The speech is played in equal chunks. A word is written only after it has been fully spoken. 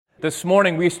This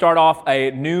morning we start off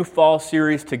a new fall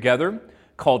series together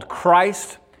called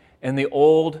Christ in the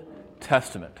Old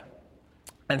Testament.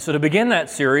 And so to begin that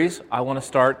series, I want to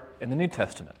start in the New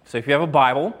Testament. So if you have a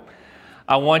Bible,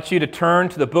 I want you to turn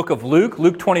to the book of Luke,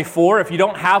 Luke 24. If you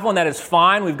don't have one, that is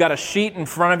fine. We've got a sheet in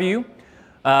front of you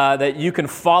that you can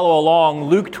follow along.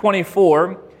 Luke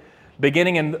 24,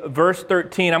 beginning in verse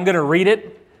 13. I'm going to read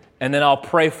it, and then I'll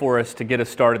pray for us to get us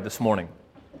started this morning.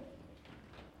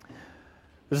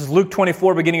 This is Luke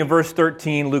 24, beginning of verse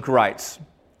 13. Luke writes,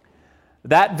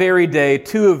 "That very day,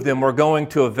 two of them were going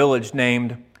to a village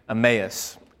named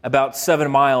Emmaus, about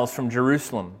 7 miles from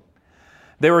Jerusalem.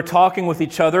 They were talking with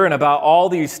each other and about all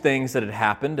these things that had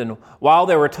happened. And while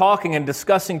they were talking and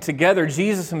discussing together,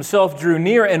 Jesus himself drew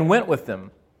near and went with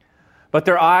them. But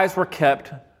their eyes were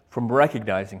kept from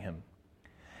recognizing him.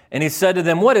 And he said to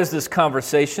them, 'What is this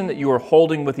conversation that you are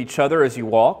holding with each other as you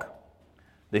walk?'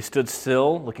 They stood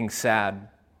still, looking sad.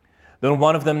 Then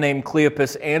one of them, named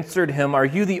Cleopas, answered him, 'Are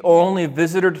you the only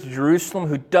visitor to Jerusalem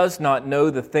who does not know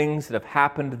the things that have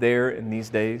happened there in these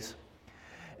days?'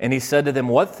 And he said to them,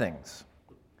 'What things?'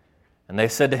 And they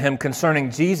said to him,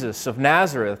 'Concerning Jesus of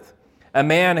Nazareth, a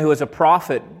man who is a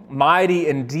prophet, mighty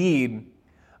in deed,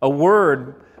 a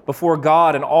word before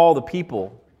God and all the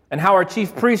people, and how our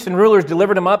chief priests and rulers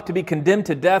delivered him up to be condemned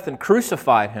to death and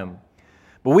crucified him.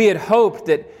 But we had hoped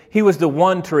that he was the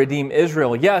one to redeem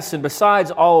Israel. Yes, and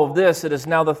besides all of this, it is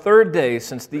now the third day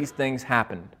since these things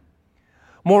happened.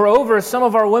 Moreover, some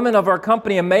of our women of our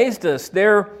company amazed us.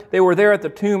 They were there at the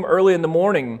tomb early in the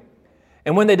morning.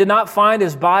 And when they did not find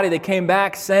his body, they came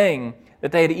back saying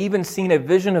that they had even seen a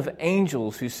vision of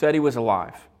angels who said he was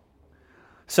alive.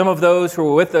 Some of those who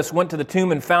were with us went to the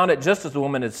tomb and found it just as the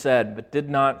woman had said, but did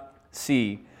not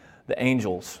see the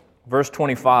angels.'" Verse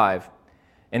 25,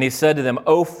 "And he said to them,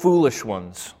 'O foolish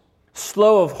ones,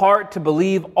 slow of heart to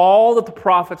believe all that the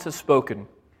prophets have spoken.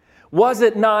 Was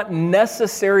it not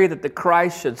necessary that the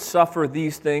Christ should suffer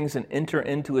these things and enter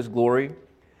into his glory?'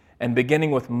 And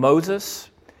beginning with Moses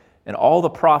and all the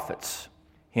prophets,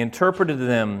 he interpreted to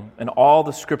them in all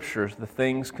the scriptures the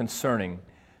things concerning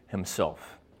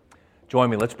himself." Join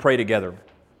me, let's pray together.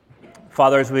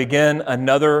 Father, as we begin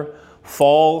another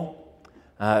fall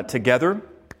together,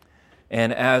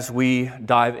 and as we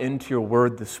dive into your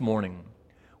word this morning,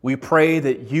 we pray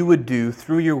that you would do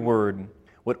through your word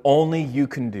what only you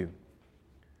can do.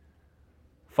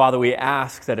 Father, we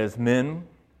ask that as men,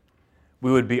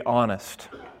 we would be honest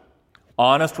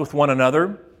with one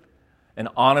another and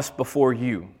honest before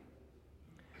you.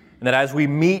 And that as we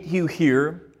meet you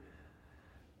here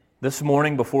this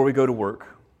morning before we go to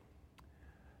work,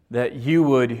 that you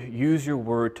would use your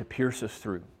word to pierce us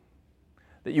through.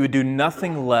 That you would do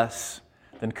nothing less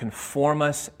than conform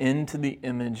us into the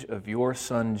image of your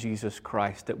Son, Jesus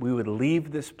Christ. That we would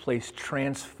leave this place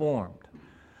transformed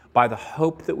by the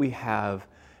hope that we have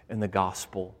in the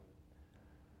gospel.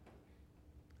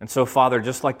 And so, Father,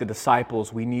 just like the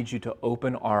disciples, we need you to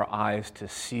open our eyes to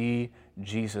see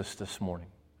Jesus this morning.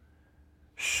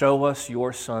 Show us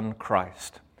your Son,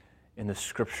 Christ, in the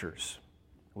Scriptures.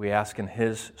 We ask in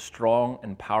his strong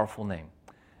and powerful name.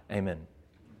 Amen.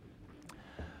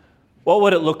 What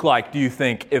would it look like, do you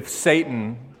think, if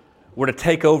Satan were to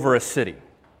take over a city?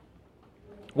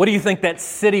 What do you think that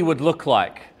city would look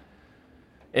like?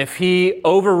 If he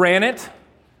overran it,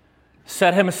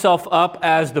 set himself up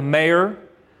as the mayor,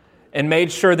 and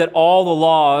made sure that all the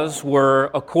laws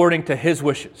were according to his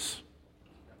wishes?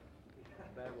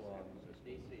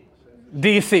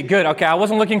 D.C., good. Okay, I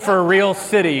wasn't looking for a real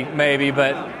city, maybe,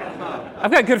 but I've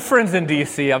got good friends in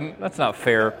D.C. That's not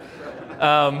fair.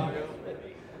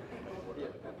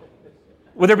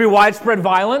 Would there be widespread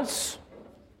violence?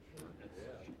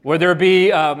 Would there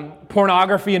be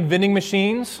pornography in vending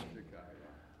machines?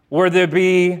 Would there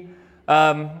be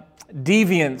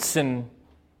deviance and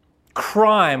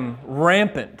crime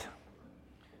rampant?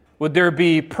 Would there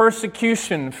be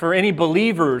persecution for any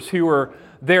believers who were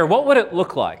there? What would it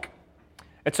look like?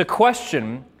 It's a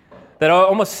question that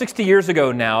almost 60 years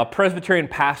ago now, a Presbyterian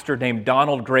pastor named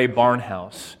Donald Gray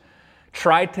Barnhouse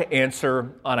tried to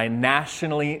answer on a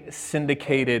nationally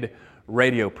syndicated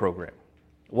radio program.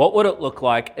 What would it look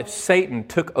like if Satan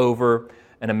took over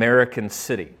an American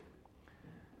city?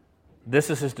 This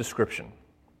is his description.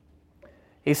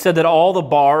 He said that all the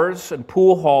bars and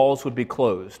pool halls would be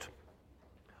closed.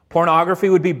 Pornography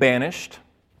would be banished.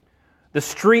 The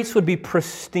streets would be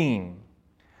pristine.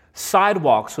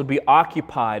 Sidewalks would be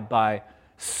occupied by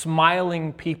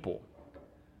smiling people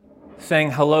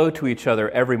saying hello to each other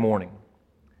every morning.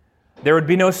 There would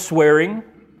be no swearing.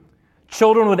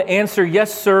 Children would answer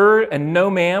yes, sir, and no,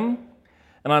 ma'am.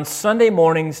 And on Sunday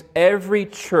mornings, every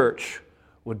church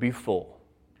would be full.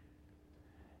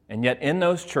 And yet in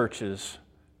those churches,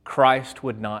 Christ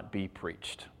would not be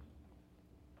preached.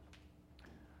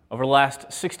 Over the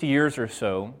last 60 years or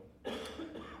so,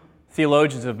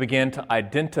 theologians have begun to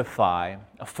identify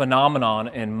a phenomenon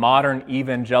in modern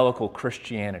evangelical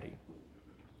Christianity.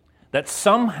 That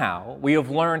somehow we have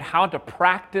learned how to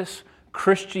practice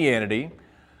Christianity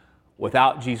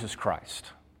without Jesus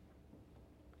Christ.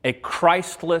 A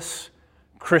Christless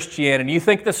Christianity. You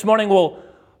think this morning, well,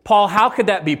 Paul, how could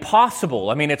that be possible?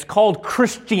 I mean, it's called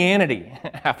Christianity,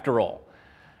 after all.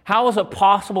 How is it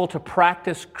possible to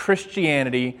practice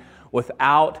Christianity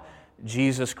without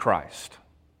Jesus Christ?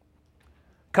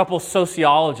 A couple of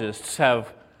sociologists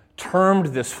have termed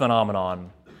this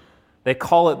phenomenon. They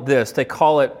call it this. They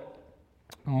call it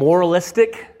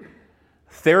moralistic,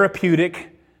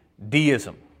 therapeutic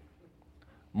deism.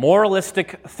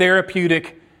 Moralistic,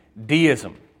 therapeutic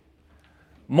deism.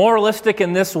 Moralistic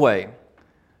in this way.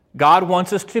 God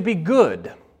wants us to be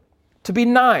good, to be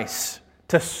nice,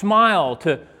 to smile,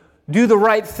 to do the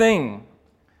right thing,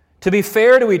 to be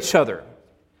fair to each other.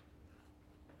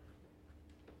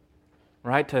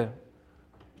 Right? To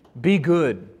be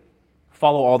good,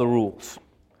 follow all the rules.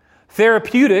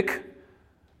 Therapeutic,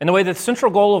 in the way that the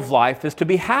central goal of life is to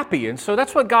be happy. And so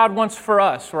that's what God wants for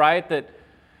us, right? That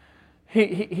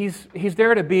He's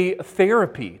there to be a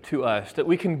therapy to us, that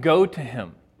we can go to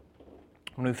Him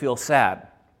when we feel sad.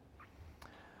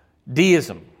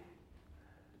 Deism,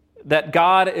 that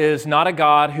God is not a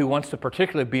God who wants to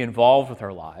particularly be involved with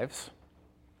our lives.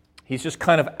 He's just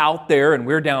kind of out there and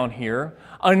we're down here,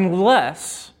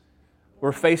 unless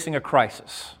we're facing a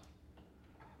crisis.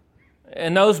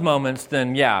 In those moments,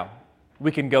 then, yeah,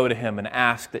 we can go to Him and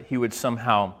ask that He would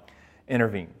somehow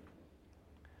intervene.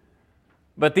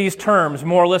 But these terms,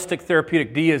 moralistic,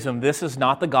 therapeutic deism, this is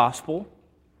not the gospel.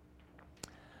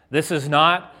 This is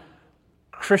not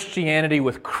Christianity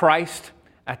with Christ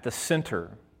at the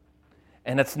center.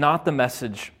 And it's not the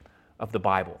message of the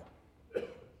Bible.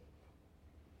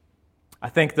 I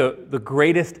think the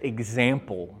greatest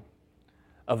example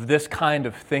of this kind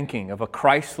of thinking, of a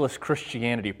Christless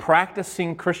Christianity,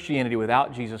 practicing Christianity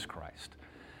without Jesus Christ,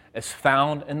 is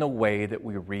found in the way that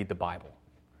we read the Bible,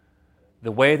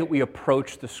 the way that we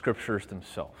approach the Scriptures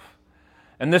themselves.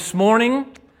 And this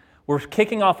morning, we're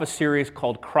kicking off a series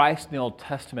called Christ in the Old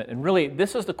Testament. And really,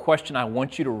 this is the question I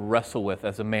want you to wrestle with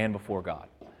as a man before God.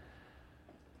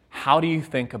 How do you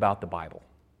think about the Bible?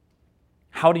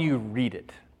 How do you read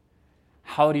it?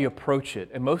 How do you approach it?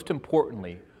 And most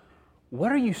importantly,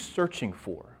 what are you searching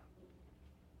for?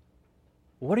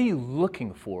 What are you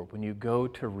looking for when you go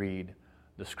to read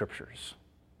the Scriptures?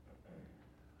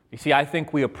 You see, I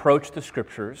think we approach the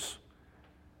Scriptures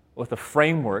with a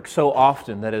framework so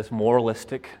often that is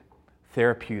moralistic,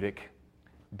 therapeutic,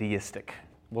 deistic.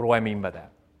 What do I mean by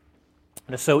that?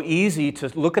 And it's so easy to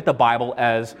look at the Bible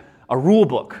as a rule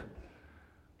book,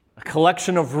 a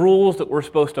collection of rules that we're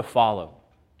supposed to follow.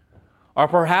 Or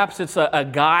perhaps it's a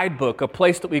guidebook, a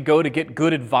place that we go to get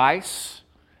good advice,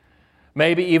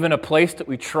 maybe even a place that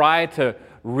we try to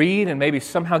read and maybe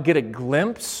somehow get a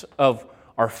glimpse of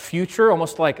our future,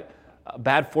 almost like a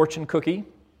bad fortune cookie.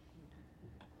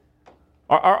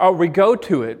 Or we go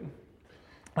to it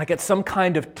like it's some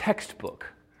kind of textbook,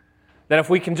 that if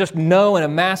we can just know and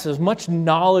amass as much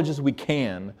knowledge as we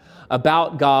can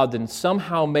about God, then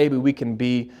somehow maybe we can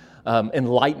be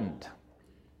enlightened,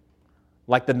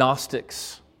 like the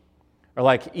Gnostics, or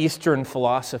like Eastern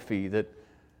philosophy, that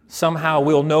somehow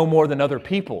we'll know more than other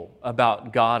people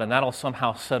about God, and that'll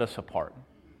somehow set us apart.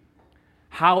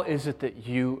 How is it that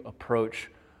you approach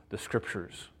the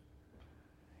Scriptures?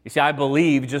 You see, I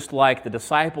believe, just like the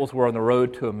disciples were on the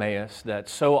road to Emmaus, that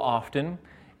so often,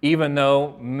 even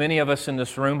though many of us in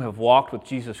this room have walked with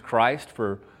Jesus Christ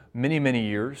for many, many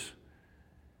years,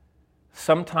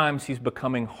 sometimes He's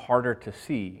becoming harder to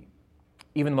see,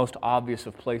 even the most obvious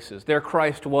of places. There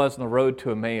Christ was on the road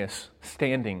to Emmaus,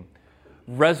 standing,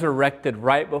 resurrected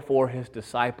right before His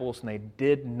disciples, and they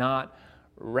did not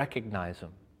recognize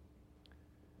Him.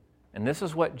 And this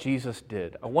is what Jesus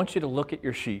did. I want you to look at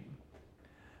your sheet.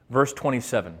 Verse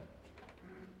 27.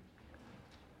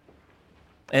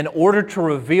 In order to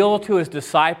reveal to His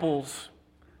disciples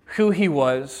who He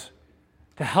was,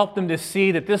 to help them to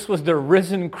see that this was the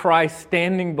risen Christ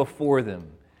standing before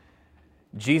them,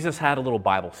 Jesus had a little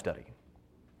Bible study,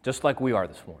 just like we are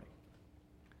this morning.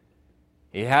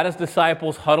 He had His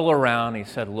disciples huddle around. He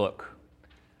said, look,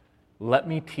 let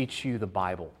me teach you the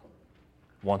Bible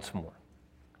once more.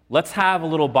 Let's have a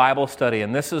little Bible study,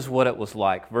 and this is what it was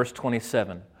like. Verse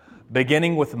 27,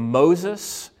 beginning with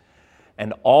Moses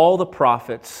and all the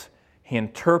prophets, He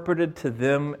interpreted to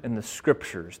them in the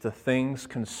Scriptures the things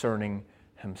concerning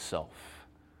Himself.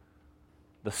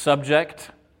 The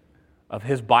subject of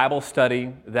his Bible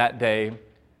study that day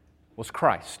was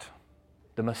Christ,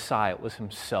 the Messiah. It was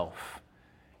Himself.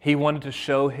 He wanted to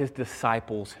show His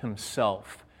disciples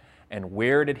Himself. And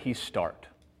where did He start?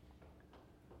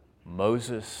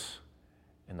 Moses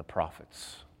and the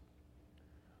prophets.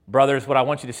 Brothers, what I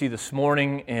want you to see this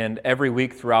morning and every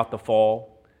week throughout the fall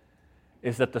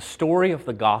is that the story of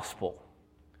the gospel,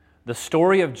 the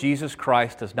story of Jesus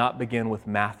Christ, does not begin with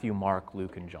Matthew, Mark,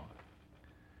 Luke, and John.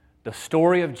 The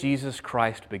story of Jesus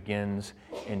Christ begins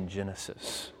in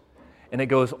Genesis, and it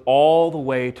goes all the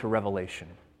way to Revelation.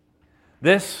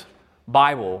 This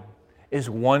Bible is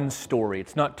one story.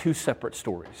 It's not two separate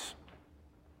stories.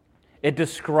 It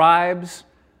describes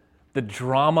the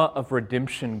drama of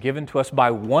redemption given to us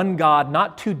by one God,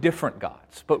 not two different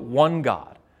gods, but one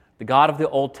God, the God of the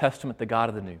Old Testament, the God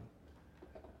of the New.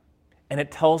 And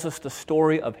it tells us the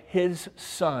story of His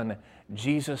Son,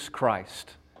 Jesus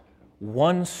Christ.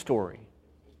 One story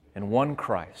and one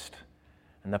Christ,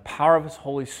 and the power of His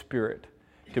Holy Spirit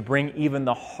to bring even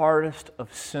the hardest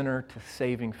of sinner to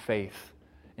saving faith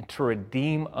and to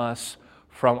redeem us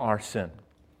from our sin.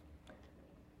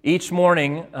 Each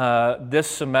morning this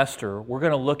semester, we're going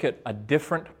to look at a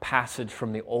different passage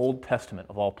from the Old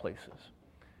Testament, of all places.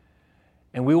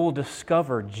 And we will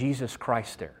discover Jesus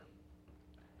Christ there.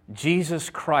 Jesus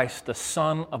Christ, the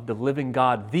Son of the living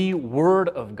God, the Word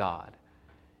of God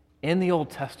in the Old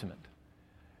Testament.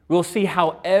 We'll see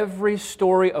how every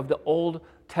story of the Old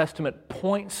Testament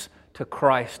points to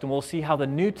Christ, and we'll see how the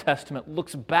New Testament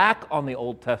looks back on the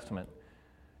Old Testament,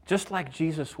 just like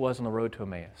Jesus was on the road to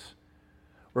Emmaus,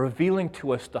 revealing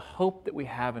to us the hope that we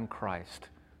have in Christ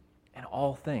in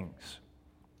all things.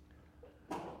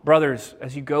 Brothers,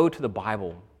 as you go to the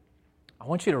Bible, I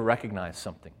want you to recognize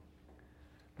something.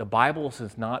 The Bible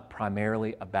is not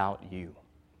primarily about you.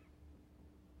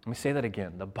 Let me say that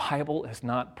again. The Bible is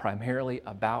not primarily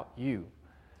about you.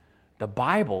 The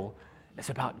Bible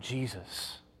is about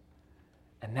Jesus.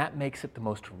 And that makes it the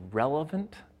most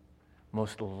relevant,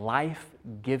 most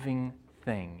life-giving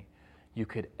thing you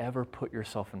could ever put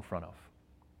yourself in front of.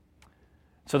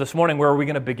 So this morning, where are we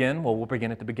going to begin? Well, we'll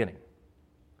begin at the beginning.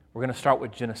 We're going to start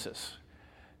with Genesis.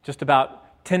 Just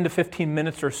about 10 to 15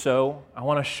 minutes or so, I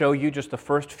want to show you just the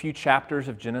first few chapters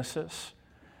of Genesis,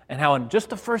 and how in just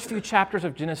the first few chapters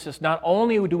of Genesis, not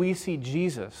only do we see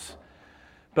Jesus,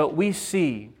 but we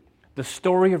see the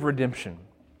story of redemption.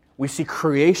 We see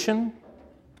creation,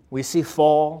 we see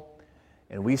fall,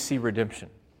 and we see redemption.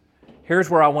 Here's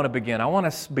where I want to begin. I want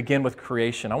to begin with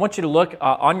creation. I want you to look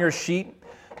on your sheet,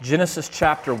 Genesis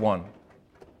chapter 1.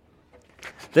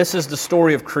 This is the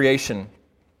story of creation.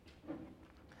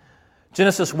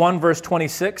 Genesis 1, verse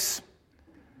 26.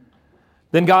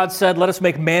 Then God said, "Let us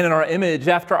make man in our image,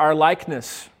 after our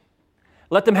likeness.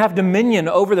 Let them have dominion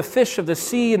over the fish of the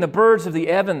sea and the birds of the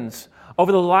heavens,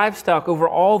 over the livestock, over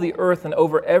all the earth, and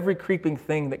over every creeping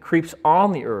thing that creeps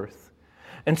on the earth."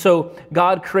 And so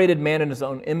God created man in His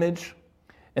own image.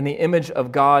 In the image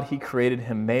of God, He created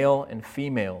him, male and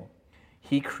female.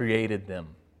 He created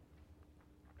them.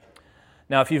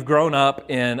 Now, if you've grown up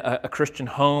in a Christian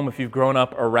home, if you've grown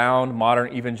up around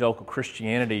modern evangelical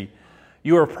Christianity,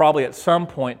 you are probably at some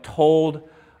point told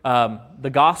the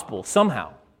gospel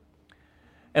somehow.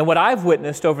 And what I've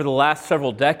witnessed over the last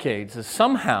several decades is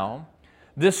somehow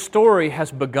this story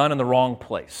has begun in the wrong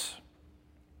place.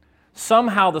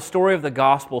 Somehow the story of the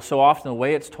gospel, so often the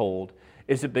way it's told,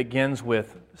 is it begins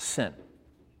with sin.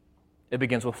 It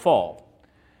begins with fall.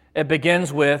 It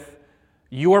begins with,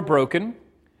 you are broken,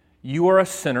 you are a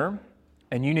sinner,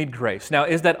 and you need grace. Now,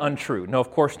 is that untrue? No,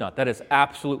 of course not. That is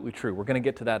absolutely true. We're going to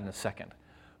get to that in a second.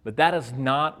 But that is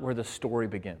not where the story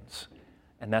begins,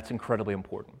 and that's incredibly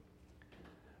important.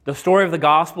 The story of the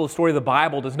gospel, the story of the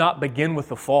Bible, does not begin with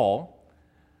the fall.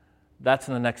 That's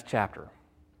in the next chapter.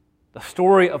 The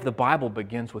story of the Bible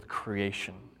begins with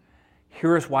creation.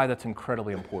 Here's why that's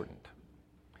incredibly important.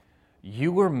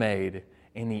 You were made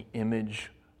in the image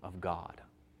of God.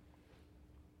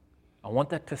 I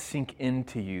want that to sink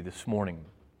into you this morning.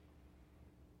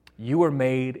 You were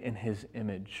made in His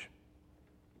image.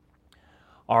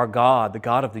 Our God, the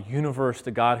God of the universe, the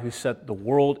God who set the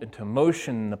world into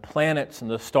motion, the planets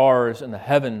and the stars and the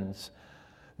heavens,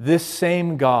 this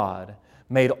same God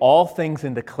made all things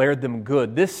and declared them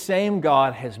good. This same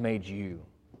God has made you,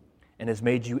 and has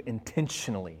made you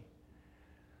intentionally.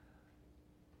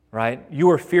 Right? You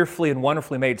were fearfully and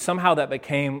wonderfully made. Somehow that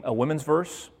became a women's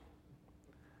verse.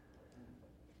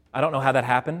 I don't know how that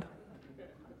happened.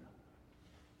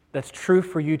 That's true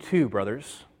for you too,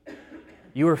 brothers.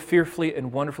 You are fearfully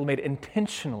and wonderfully made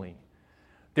intentionally.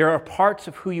 There are parts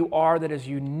of who you are that is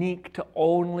unique to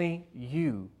only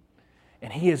you.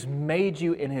 And He has made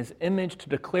you in His image to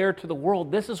declare to the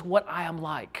world, this is what I am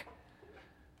like.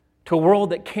 To a world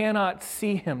that cannot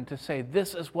see Him, to say,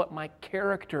 this is what my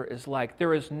character is like.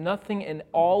 There is nothing in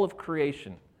all of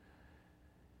creation,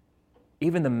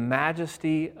 even the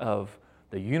majesty of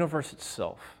the universe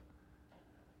itself,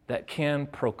 that can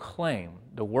proclaim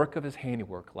the work of His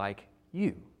handiwork like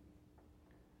you.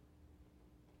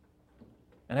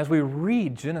 And as we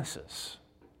read Genesis,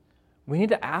 we need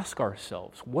to ask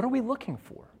ourselves, what are we looking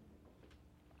for?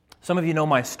 Some of you know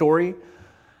my story.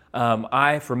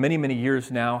 I, for many, many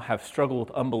years now, have struggled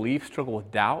with unbelief, struggled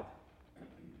with doubt.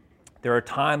 There are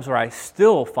times where I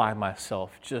still find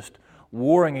myself just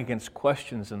warring against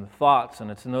questions and thoughts, and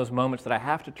it's in those moments that I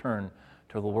have to turn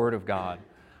to the Word of God.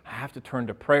 I have to turn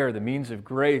to prayer, the means of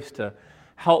grace, to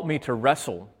help me to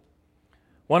wrestle.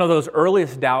 One of those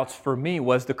earliest doubts for me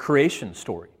was the creation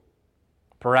story.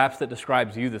 Perhaps that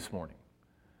describes you this morning.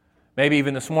 Maybe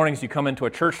even this morning as you come into a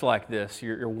church like this,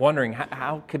 you're wondering,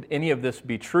 how could any of this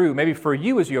be true? Maybe for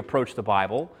you as you approach the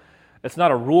Bible, it's not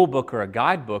a rule book or a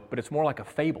guidebook, but it's more like a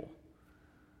fable,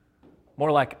 more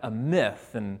like a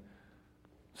myth, and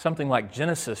something like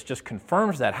Genesis just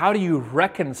confirms that. How do you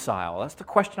reconcile? That's the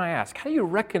question I ask. How do you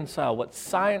reconcile what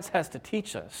science has to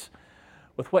teach us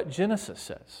with what Genesis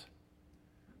says?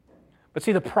 But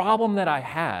see, the problem that I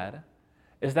had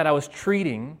is that I was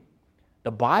treating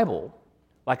the Bible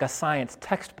like a science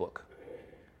textbook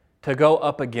to go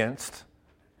up against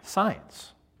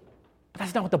science. But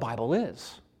that's not what the Bible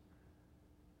is.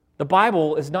 The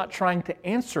Bible is not trying to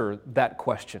answer that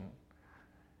question.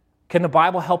 Can the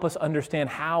Bible help us understand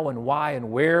how and why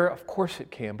and where? Of course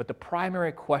it can. But the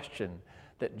primary question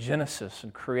that Genesis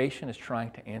and creation is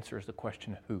trying to answer is the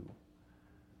question, who?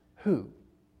 Who?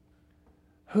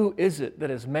 Who is it that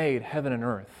has made heaven and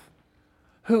earth?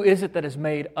 Who is it that has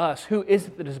made us? Who is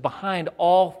it that is behind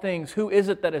all things? Who is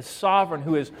it that is sovereign?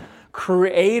 Who is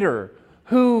creator?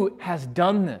 Who has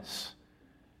done this?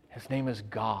 His name is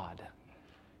God.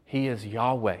 He is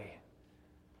Yahweh.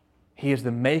 He is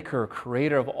the maker,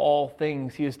 creator of all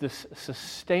things. He is the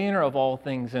sustainer of all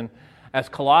things. And as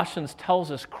Colossians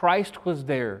tells us, Christ was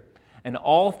there, and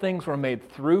all things were made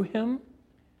through Him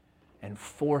and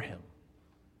for Him.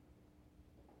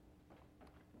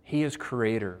 He is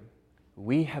creator.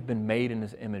 We have been made in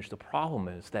His image. The problem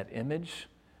is that image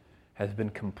has been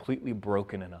completely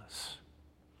broken in us.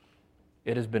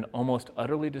 It has been almost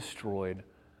utterly destroyed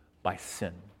by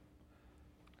sin.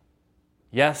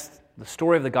 Yes, the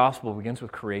story of the gospel begins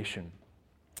with creation,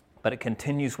 but it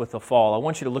continues with the fall. I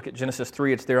want you to look at Genesis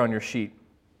 3. It's there on your sheet.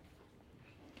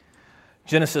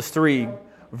 Genesis 3,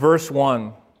 verse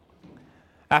 1.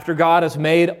 After God has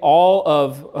made all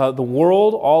of the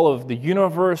world, all of the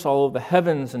universe, all of the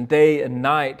heavens and day and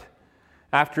night,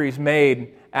 after He's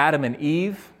made Adam and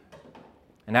Eve,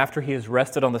 and after He has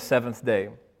rested on the seventh day,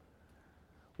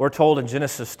 we're told in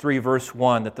Genesis 3, verse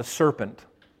 1, that the serpent,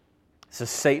 this is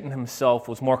Satan himself,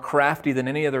 was more crafty than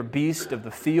any other beast of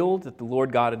the field that the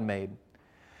Lord God had made.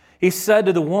 He said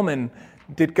to the woman,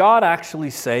 "Did God actually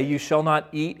say, 'You shall not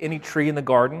eat any tree in the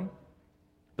garden'?"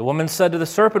 The woman said to the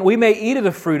serpent, "We may eat of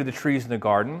the fruit of the trees in the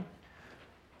garden."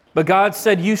 But God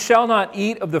said, "You shall not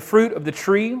eat of the fruit of the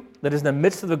tree that is in the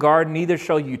midst of the garden, neither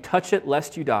shall you touch it,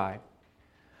 lest you die."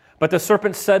 But the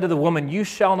serpent said to the woman, "You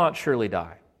shall not surely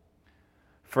die.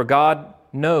 For God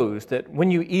knows that when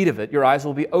you eat of it, your eyes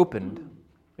will be opened.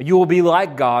 You will be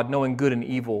like God, knowing good and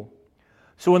evil."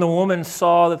 So when the woman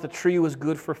saw that the tree was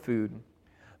good for food,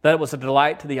 that it was a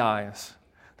delight to the eyes,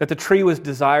 that the tree was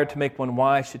desired to make one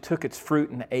wise, she took its fruit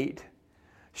and ate.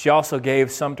 She also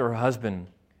gave some to her husband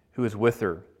who was with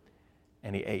her,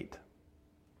 and he ate.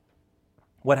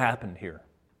 What happened here?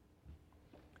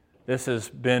 This has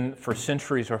been for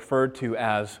centuries referred to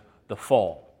as the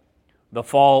fall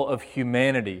of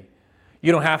humanity.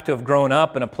 You don't have to have grown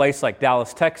up in a place like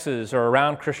Dallas, Texas, or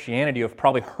around Christianity. You've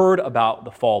probably heard about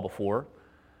the fall before.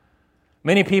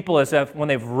 Many people, when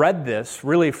they've read this,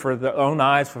 really for their own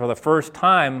eyes for the first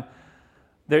time,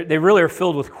 they really are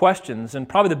filled with questions. And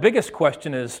probably the biggest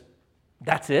question is,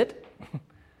 that's it?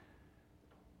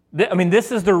 I mean,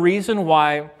 this is the reason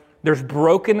why there's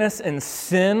brokenness and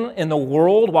sin in the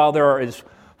world, while there is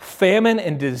famine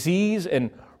and disease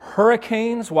and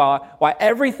hurricanes, why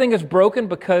everything is broken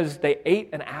because they ate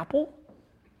an apple?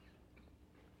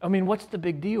 I mean, what's the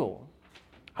big deal?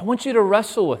 I want you to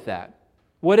wrestle with that.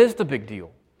 What is the big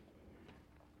deal?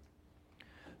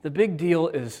 The big deal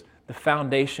is the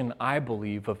foundation, I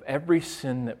believe, of every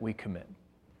sin that we commit.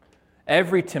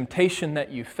 every temptation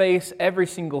that you face, every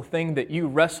single thing that you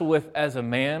wrestle with as a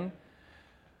man,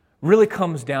 really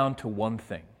comes down to one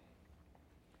thing.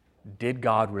 Did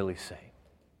God really say?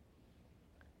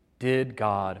 Did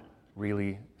God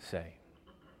really say?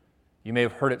 You may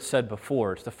have heard it said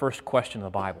before, it's the first question in the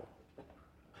Bible.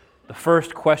 The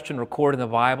first question recorded in the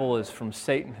Bible is from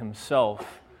Satan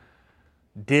himself.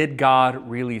 Did God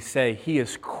really say? He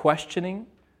is questioning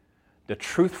the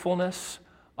truthfulness,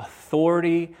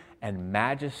 authority, and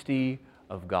majesty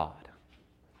of God.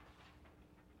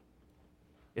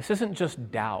 This isn't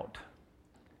just doubt.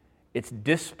 It's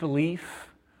disbelief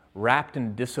wrapped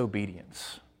in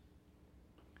disobedience.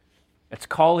 It's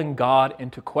calling God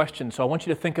into question. So I want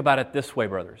you to think about it this way,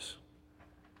 brothers.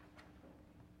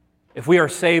 If we are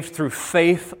saved through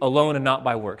faith alone and not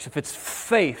by works, if it's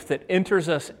faith that enters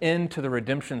us into the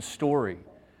redemption story,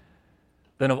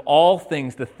 then of all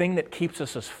things, the thing that keeps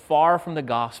us as far from the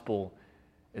gospel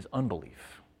is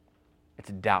unbelief. It's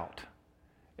doubt.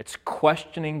 It's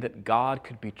questioning that God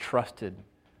could be trusted.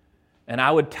 And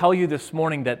I would tell you this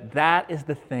morning that that is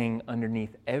the thing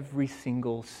underneath every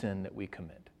single sin that we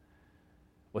commit.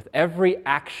 With every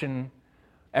action,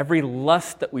 every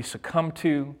lust that we succumb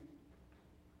to,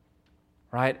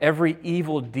 right? Every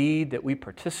evil deed that we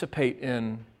participate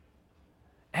in,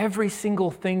 every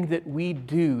single thing that we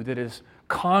do that is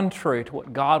contrary to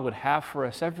what God would have for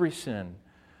us, every sin,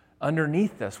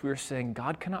 underneath us, we're saying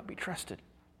God cannot be trusted.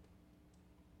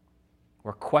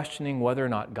 We're questioning whether or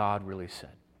not God really said.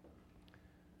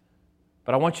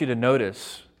 But I want you to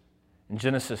notice in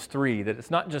Genesis 3 that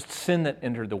it's not just sin that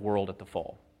entered the world at the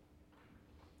fall.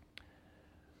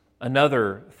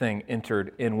 Another thing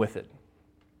entered in with it.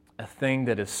 A thing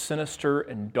that is sinister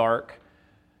and dark,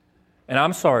 and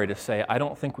I'm sorry to say, I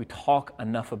don't think we talk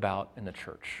enough about in the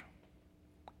church.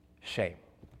 Shame.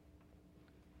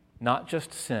 Not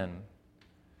just sin,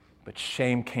 but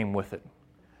shame came with it.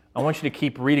 I want you to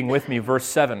keep reading with me, verse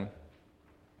 7.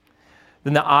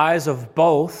 Then the eyes of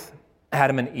both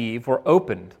Adam and Eve were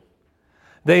opened.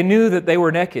 They knew that they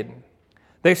were naked.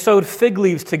 They sewed fig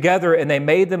leaves together and they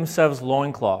made themselves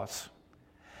loincloths.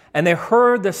 And they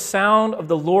heard the sound of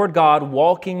the Lord God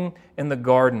walking in the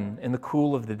garden in the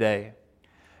cool of the day.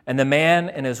 And the man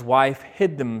and his wife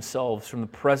hid themselves from the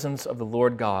presence of the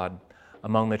Lord God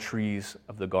among the trees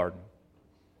of the garden.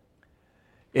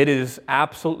 It is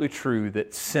absolutely true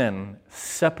that sin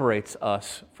separates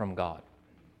us from God.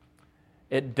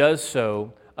 It does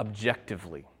so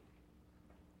objectively.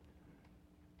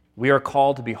 We are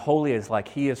called to be holy as like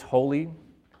He is holy.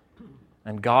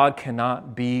 And God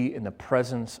cannot be in the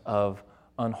presence of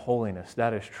unholiness.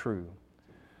 That is true.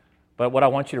 But what I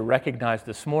want you to recognize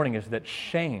this morning is that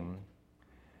shame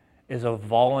is a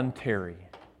voluntary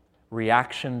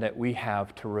reaction that we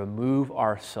have to remove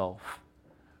ourselves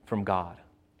from God.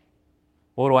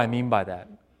 What do I mean by that?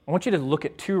 I want you to look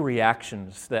at two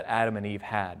reactions that Adam and Eve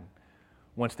had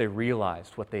once they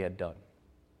realized what they had done.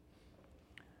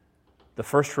 The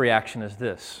first reaction is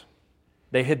this.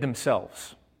 They hid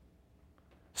themselves.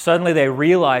 Suddenly they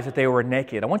realized that they were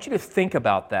naked. I want you to think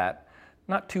about that,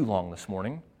 not too long this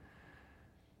morning,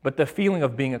 but the feeling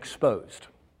of being exposed.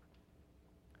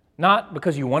 Not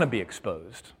because you want to be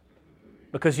exposed,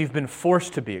 because you've been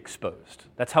forced to be exposed.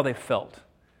 That's how they felt.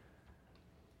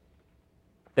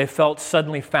 They felt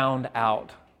suddenly found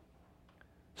out.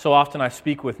 So often I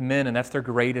speak with men, and that's their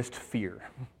greatest fear,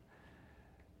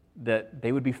 that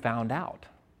they would be found out.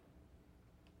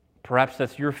 Perhaps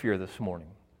that's your fear this morning.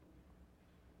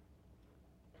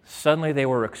 Suddenly they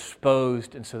were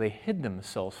exposed, and so they hid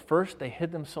themselves. First, they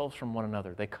hid themselves from one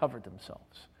another. They covered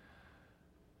themselves.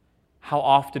 How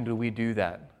often do we do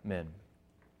that, men?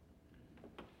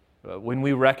 When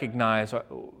we recognize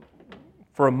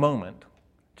for a moment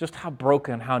just how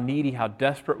broken, how needy, how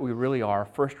desperate we really are, our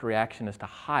first reaction is to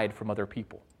hide from other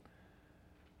people.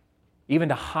 Even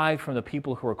to hide from the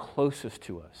people who are closest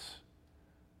to us.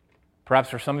 Perhaps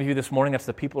for some of you this morning, that's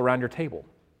the people around your table.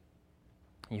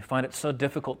 You find it so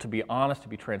difficult to be honest, to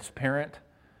be transparent.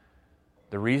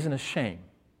 The reason is shame.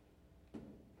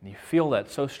 And you feel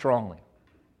that so strongly.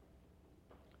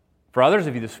 For others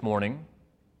of you this morning,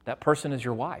 that person is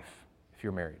your wife, if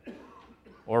you're married,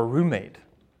 or a roommate.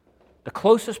 The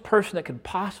closest person that could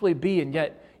possibly be, and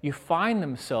yet you find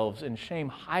themselves in shame,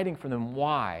 hiding from them.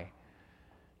 Why?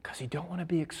 Because you don't want to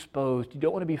be exposed. You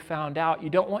don't want to be found out. You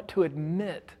don't want to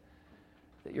admit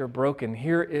that you're broken.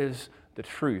 Here is the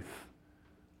truth.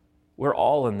 We're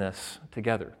all in this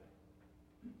together.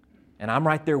 And I'm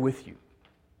right there with you.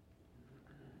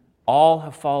 All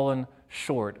have fallen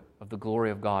short of the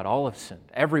glory of God. All have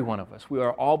sinned. Every one of us. We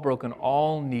are all broken,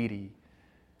 all needy.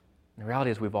 And the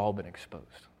reality is we've all been exposed.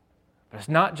 But it's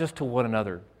not just to one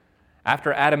another.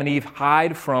 After Adam and Eve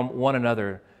hide from one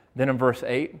another, then in verse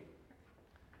 8,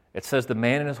 it says the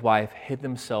man and his wife hid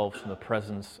themselves from the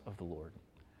presence of the Lord.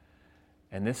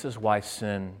 And this is why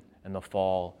sin and the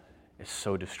fall is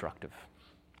so destructive.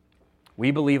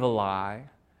 We believe a lie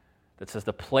that says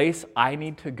the place I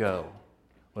need to go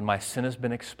when my sin has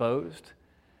been exposed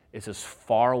is as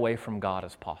far away from God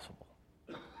as possible.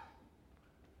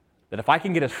 That if I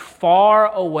can get as far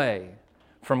away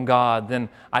from God, then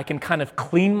I can kind of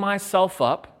clean myself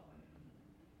up,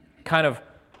 kind of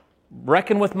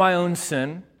reckon with my own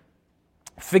sin,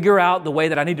 figure out the way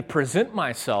that I need to present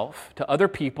myself to other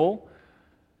people,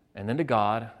 and then to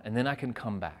God, and then I can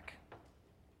come back.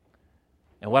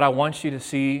 And what I want you to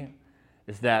see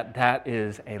is that that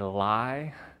is a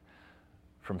lie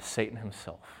from Satan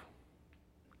himself.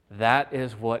 That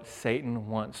is what Satan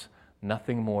wants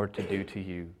nothing more to do to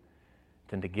you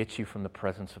than to get you from the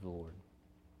presence of the Lord.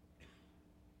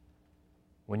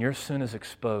 When your sin is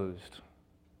exposed,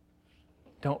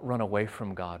 don't run away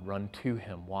from God. Run to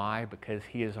Him. Why? Because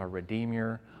He is our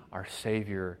Redeemer, our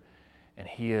Savior, and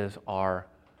He is our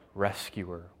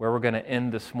rescuer. Where we're going to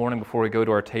end this morning before we go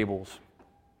to our tables.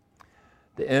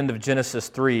 The end of Genesis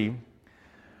 3.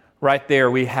 Right there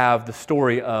we have the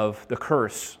story of the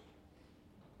curse.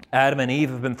 Adam and Eve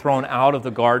have been thrown out of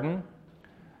the garden.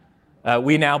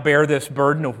 We now bear this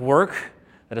burden of work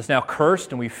that is now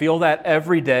cursed, and we feel that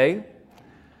every day.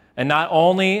 And not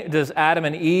only does Adam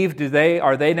and Eve,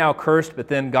 are they now cursed, but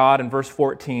then God in verse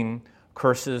 14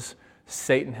 curses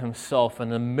Satan himself. In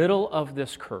the middle of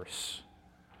this curse,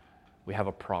 we have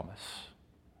a promise.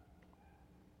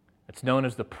 It's known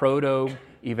as the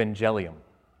proto-evangelium.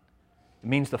 It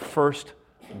means the first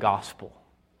gospel.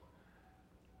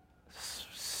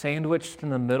 Sandwiched in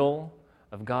the middle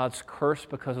of God's curse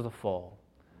because of the fall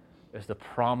is the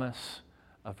promise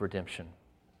of redemption.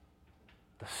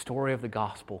 The story of the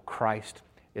gospel, Christ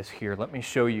is here. Let me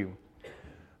show you.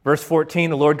 Verse 14,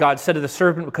 the Lord God said to the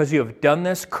serpent, because you have done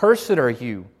this, cursed are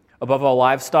you above all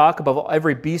livestock, above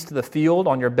every beast of the field.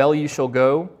 On your belly you shall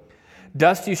go.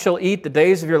 Dust you shall eat the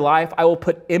days of your life. I will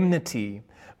put enmity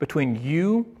between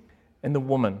you and the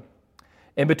woman,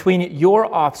 and between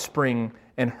your offspring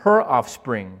and her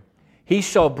offspring. He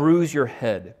shall bruise your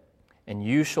head, and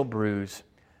you shall bruise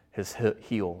his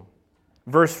heel.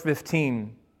 Verse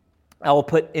 15, I will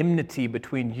put enmity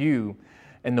between you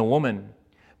and the woman,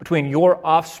 between your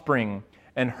offspring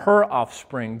and her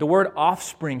offspring. The word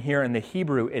offspring here in the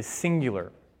Hebrew is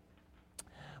singular,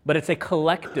 but it's a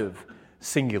collective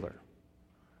singular.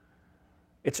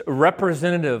 It's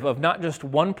representative of not just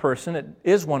one person. It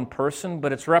is one person,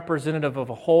 but it's representative of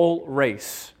a whole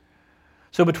race.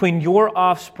 So between your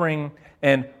offspring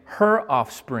and her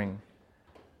offspring,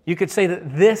 you could say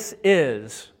that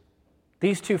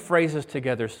these two phrases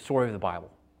together, is the story of the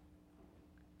Bible.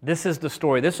 This is the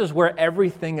story. This is where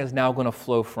everything is now going to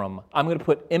flow from. I'm going to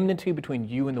put enmity between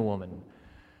you and the woman,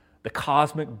 the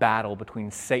cosmic battle between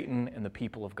Satan and the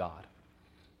people of God.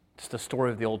 It's the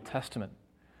story of the Old Testament.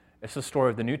 It's the story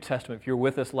of the New Testament. If you were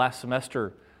with us last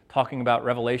semester talking about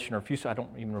Revelation, I don't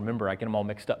even remember, I get them all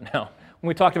mixed up now. When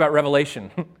we talked about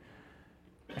Revelation,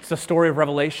 it's the story of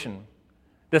Revelation.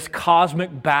 This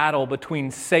cosmic battle between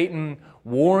Satan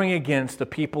warring against the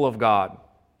people of God.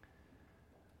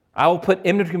 I will put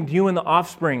enmity between you and the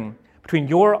offspring, between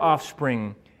your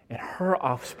offspring and her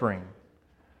offspring.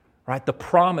 Right? The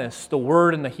promise, the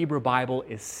word in the Hebrew Bible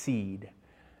is seed.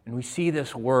 And we see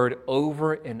this word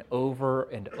over and over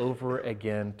and over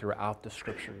again throughout the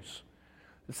Scriptures.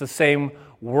 It's the same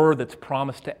word that's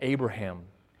promised to Abraham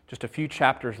just a few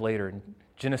chapters later in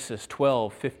Genesis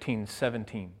 12, 15,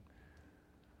 17.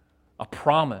 A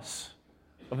promise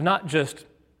of not just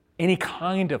any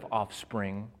kind of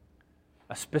offspring,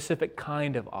 a specific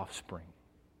kind of offspring.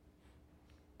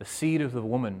 The seed of the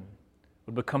woman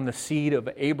would become the seed of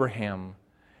Abraham,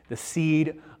 the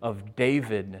seed of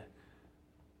David,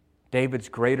 David's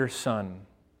greater son,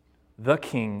 the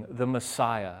King, the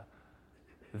Messiah,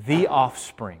 the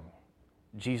offspring,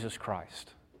 Jesus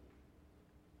Christ.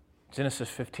 Genesis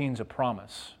 15 is a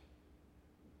promise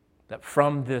that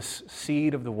from this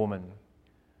seed of the woman,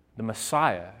 the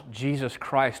Messiah, Jesus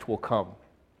Christ, will come.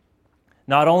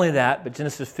 Not only that, but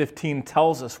Genesis 15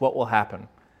 tells us what will happen.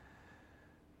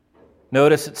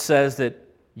 Notice it says that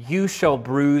you shall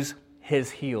bruise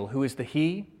his heel. Who is the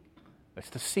he? It's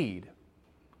the seed.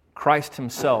 Christ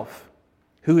himself.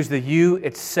 Who is the you?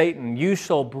 It's Satan. You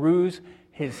shall bruise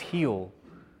his heel.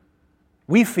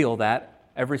 We feel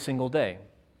that every single day.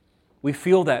 We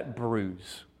feel that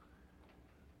bruise.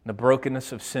 The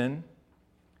brokenness of sin.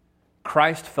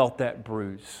 Christ felt that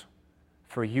bruise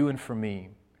for you and for me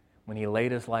when he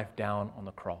laid his life down on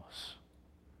the cross.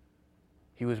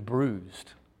 He was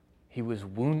bruised. He was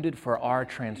wounded for our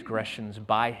transgressions.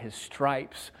 By his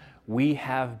stripes, we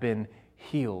have been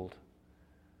healed.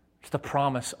 It's the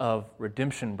promise of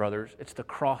redemption, brothers. It's the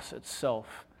cross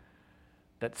itself.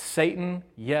 That Satan,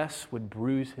 yes, would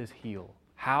bruise his heel.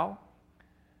 How?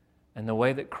 In the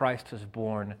way that Christ has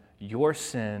borne your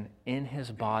sin in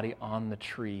his body on the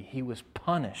tree. He was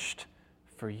punished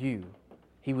for you.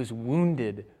 He was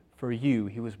wounded for you.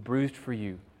 He was bruised for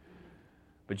you.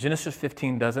 But Genesis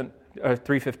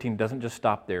 3:15 doesn't just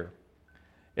stop there.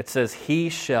 It says, he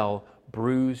shall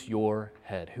bruise your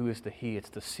head. Who is the he? It's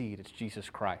the seed. It's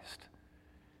Jesus Christ.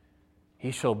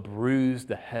 He shall bruise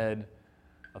the head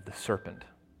of the serpent.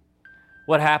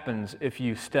 What happens if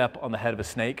you step on the head of a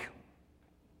snake?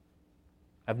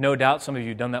 I've no doubt some of you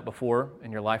have done that before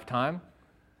in your lifetime.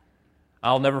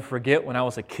 I'll never forget when I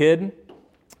was a kid,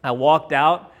 I walked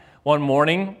out one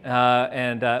morning,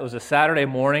 and it was a Saturday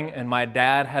morning, and my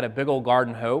dad had a big old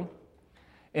garden hoe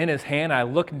in his hand. I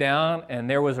looked down, and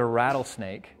there was a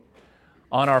rattlesnake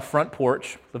on our front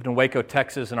porch. Lived in Waco,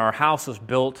 Texas, and our house was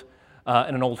built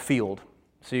in an old field.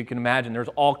 So you can imagine there's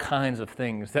all kinds of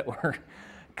things that were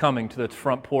coming to the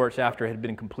front porch after it had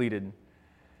been completed.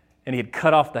 And he had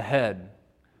cut off the head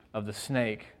of the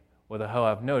snake with a hoe. I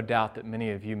have no doubt that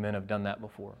many of you men have done that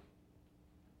before.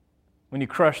 When you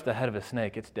crush the head of a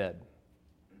snake, it's dead.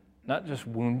 Not just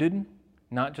wounded,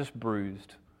 not just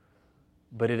bruised,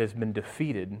 but it has been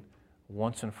defeated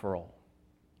once and for all.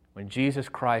 When Jesus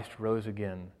Christ rose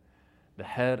again, the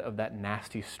head of that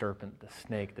nasty serpent, the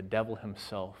snake, the devil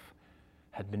himself,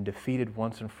 had been defeated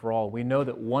once and for all. We know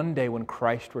that one day when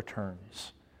Christ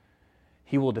returns,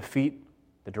 he will defeat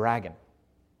the dragon,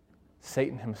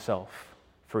 Satan himself,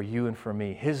 for you and for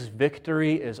me. His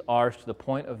victory is ours to the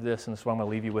point of this, and this is what I'm going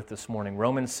to leave you with this morning.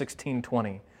 Romans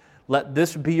 16:20. Let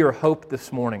this be your hope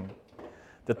this morning,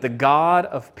 that the God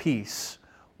of peace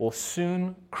will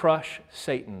soon crush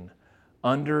Satan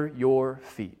under your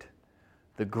feet.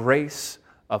 The grace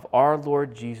of our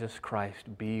Lord Jesus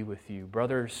Christ be with you.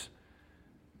 Brothers,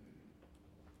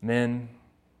 men,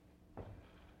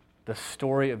 the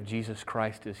story of Jesus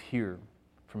Christ is here.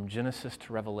 From Genesis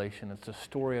to Revelation, it's a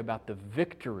story about the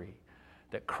victory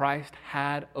that Christ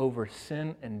had over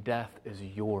sin and death is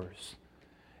yours.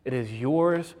 It is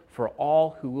yours for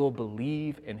all who will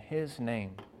believe in his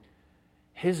name.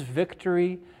 His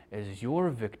victory is your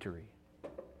victory.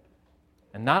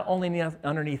 And not only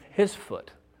underneath his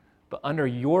foot, but under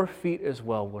your feet as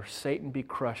well, will Satan be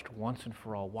crushed once and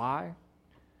for all. Why?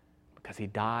 Because he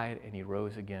died and he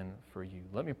rose again for you.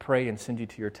 Let me pray and send you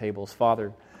to your tables.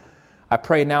 Father, I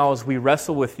pray now as we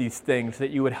wrestle with these things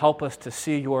that you would help us to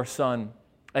see your Son.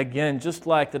 Again, just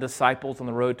like the disciples on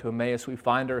the road to Emmaus, we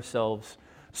find ourselves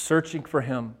searching for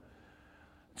him.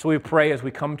 So we pray as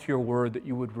we come to your word that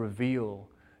you would reveal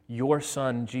your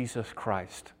Son, Jesus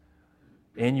Christ,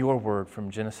 in your word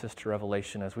from Genesis to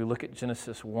Revelation. As we look at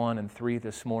Genesis 1 and 3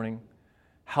 this morning,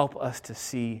 help us to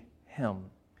see him.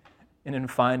 And in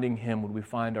finding him, would we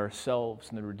find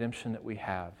ourselves in the redemption that we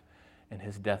have in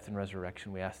his death and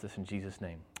resurrection. We ask this in Jesus'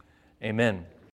 name. Amen.